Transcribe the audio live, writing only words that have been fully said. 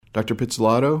Dr.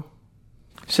 Pizzolatto?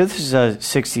 So this is a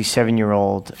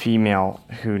 67-year-old female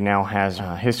who now has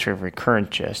a history of recurrent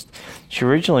GIST. She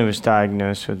originally was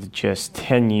diagnosed with GIST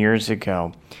 10 years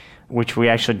ago, which we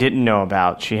actually didn't know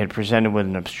about. She had presented with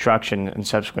an obstruction and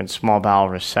subsequent small bowel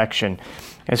resection.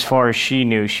 As far as she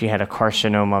knew, she had a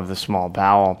carcinoma of the small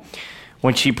bowel.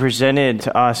 When she presented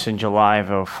to us in July of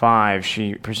 2005,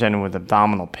 she presented with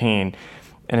abdominal pain,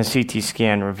 and a CT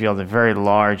scan revealed a very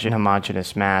large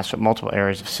inhomogeneous mass with multiple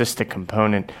areas of cystic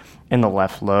component in the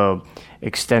left lobe,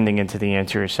 extending into the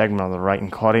anterior segment of the right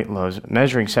and caudate lobes,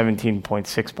 measuring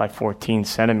 17.6 by 14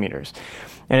 centimeters.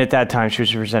 And at that time, she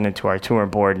was presented to our tumor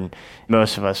board, and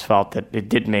most of us felt that it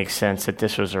did make sense that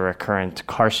this was a recurrent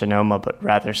carcinoma, but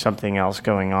rather something else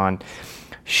going on.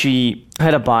 She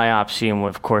had a biopsy, and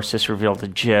of course, this revealed a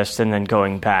GIST, and then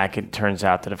going back, it turns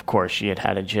out that, of course, she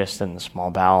had a GIST in the small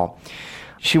bowel.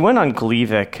 She went on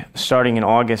Gleevec starting in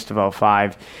August of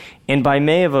 2005, and by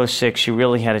May of 2006, she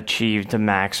really had achieved a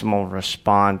maximal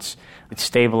response. It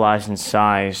stabilized in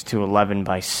size to 11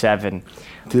 by 7.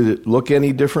 Did it look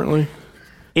any differently?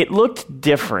 It looked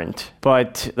different,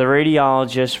 but the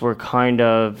radiologists were kind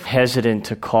of hesitant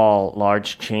to call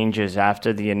large changes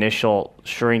after the initial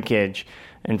shrinkage.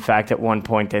 In fact, at one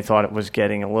point, they thought it was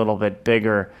getting a little bit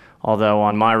bigger, although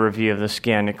on my review of the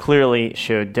scan, it clearly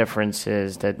showed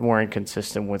differences that weren't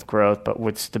consistent with growth, but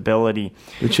with stability.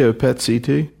 Did she have a PET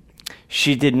CT?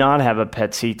 She did not have a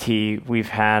PET CT. We've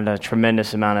had a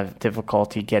tremendous amount of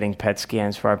difficulty getting PET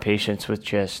scans for our patients with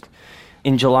GIST.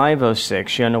 In July of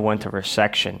 2006, she underwent a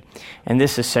resection, and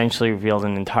this essentially revealed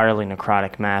an entirely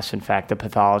necrotic mass. In fact, the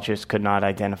pathologist could not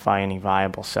identify any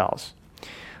viable cells.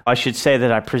 I should say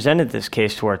that I presented this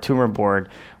case to our tumor board,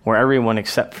 where everyone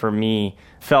except for me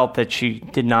felt that she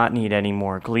did not need any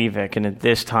more Gleevec, and at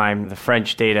this time, the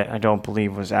French data, I don't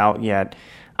believe, was out yet.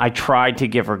 I tried to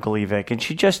give her Gleevec, and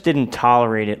she just didn't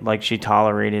tolerate it like she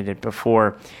tolerated it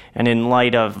before. And in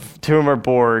light of tumor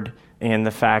board and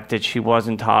the fact that she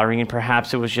wasn't tolerating it,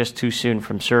 perhaps it was just too soon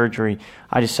from surgery,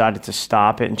 I decided to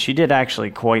stop it. And she did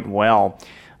actually quite well.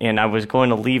 And I was going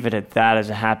to leave it at that as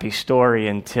a happy story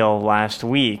until last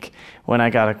week when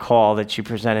I got a call that she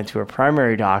presented to her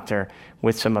primary doctor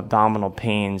with some abdominal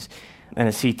pains. And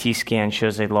a CT scan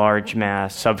shows a large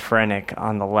mass, subphrenic,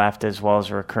 on the left, as well as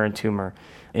a recurrent tumor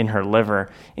in her liver.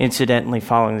 Incidentally,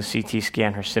 following the CT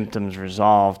scan, her symptoms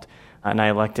resolved, and I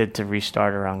elected to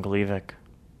restart her on Gleevec.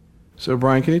 So,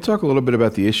 Brian, can you talk a little bit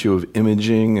about the issue of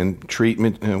imaging and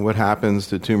treatment and what happens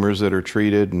to tumors that are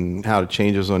treated and how it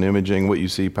changes on imaging, what you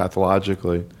see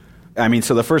pathologically? I mean,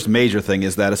 so the first major thing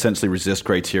is that essentially RECIST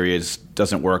criteria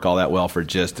doesn't work all that well for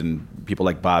GIST, and people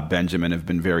like Bob Benjamin have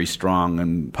been very strong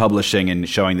in publishing and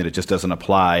showing that it just doesn't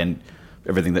apply, and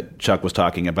everything that Chuck was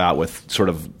talking about with sort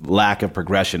of lack of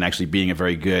progression actually being a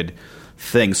very good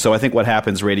thing. So I think what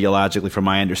happens radiologically, from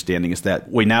my understanding, is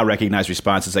that we now recognize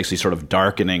response as actually sort of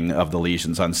darkening of the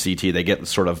lesions on CT. They get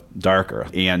sort of darker,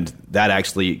 and that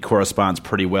actually corresponds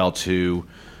pretty well to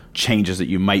changes that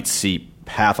you might see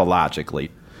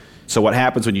pathologically. So what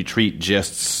happens when you treat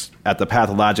GISTs at the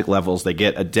pathologic levels, they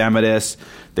get edematous,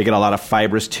 they get a lot of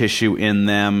fibrous tissue in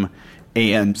them,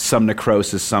 and some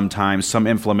necrosis sometimes, some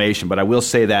inflammation. But I will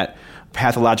say that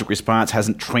pathologic response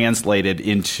hasn't translated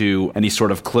into any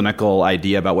sort of clinical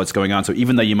idea about what's going on. So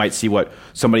even though you might see what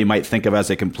somebody might think of as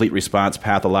a complete response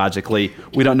pathologically,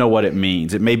 we don't know what it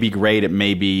means. It may be great, it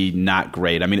may be not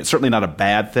great. I mean, it's certainly not a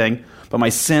bad thing, but my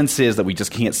sense is that we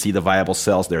just can't see the viable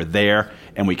cells. They're there,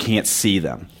 and we can't see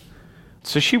them.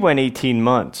 So she went 18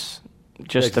 months,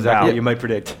 just exactly about. what you might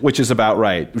predict. Which is about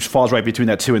right, which falls right between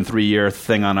that 2 and 3 year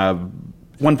thing on a...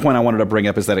 One point I wanted to bring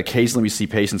up is that occasionally we see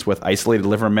patients with isolated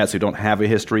liver mets who don't have a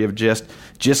history of GIST.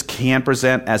 GIST can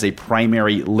present as a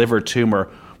primary liver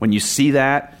tumor. When you see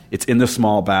that, it's in the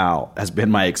small bowel, has been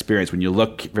my experience. When you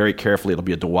look very carefully, it'll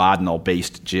be a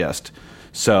duodenal-based GIST.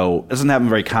 So it doesn't happen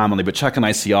very commonly, but Chuck and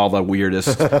I see all the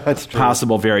weirdest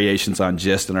possible variations on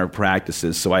GIST in our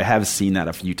practices, so I have seen that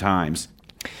a few times.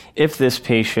 If this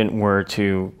patient were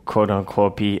to,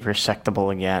 quote-unquote, be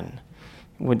resectable again,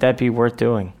 would that be worth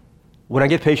doing? When I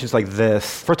get patients like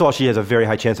this, first of all, she has a very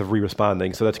high chance of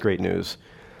re-responding, so that's great news.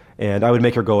 And I would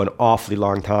make her go an awfully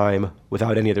long time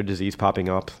without any other disease popping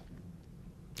up.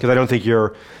 Because I don't think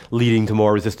you're leading to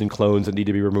more resistant clones that need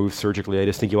to be removed surgically. I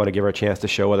just think you want to give her a chance to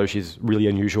show whether she's really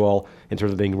unusual in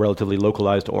terms of being relatively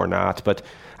localized or not. But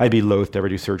I'd be loath to ever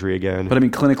do surgery again. But I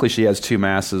mean, clinically, she has 2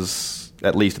 masses,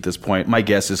 at least at this point. My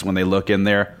guess is when they look in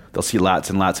there, they'll see lots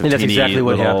and lots of teeny exactly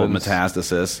little happens.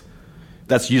 metastasis.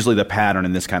 That's usually the pattern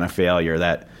in this kind of failure,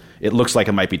 that it looks like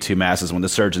it might be 2 masses. When the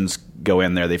surgeons go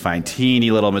in there, they find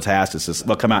teeny little metastasis.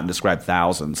 They'll come out and describe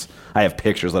thousands. I have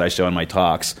pictures that I show in my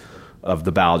talks of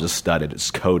the bowel just studded.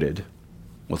 It's coated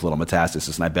with little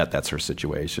metastasis, and I bet that's her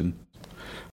situation.